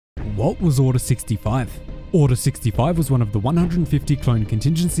what was Order 65? Order 65 was one of the 150 clone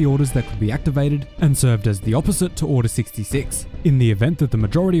contingency orders that could be activated and served as the opposite to Order 66. In the event that the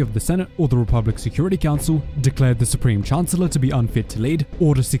majority of the Senate or the Republic Security Council declared the Supreme Chancellor to be unfit to lead,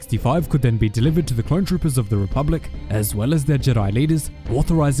 Order 65 could then be delivered to the clone troopers of the Republic, as well as their Jedi leaders,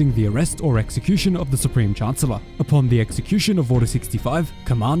 authorizing the arrest or execution of the Supreme Chancellor. Upon the execution of Order 65,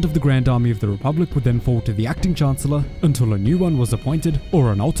 command of the Grand Army of the Republic would then fall to the acting Chancellor until a new one was appointed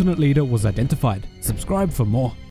or an alternate leader was identified. Subscribe for more.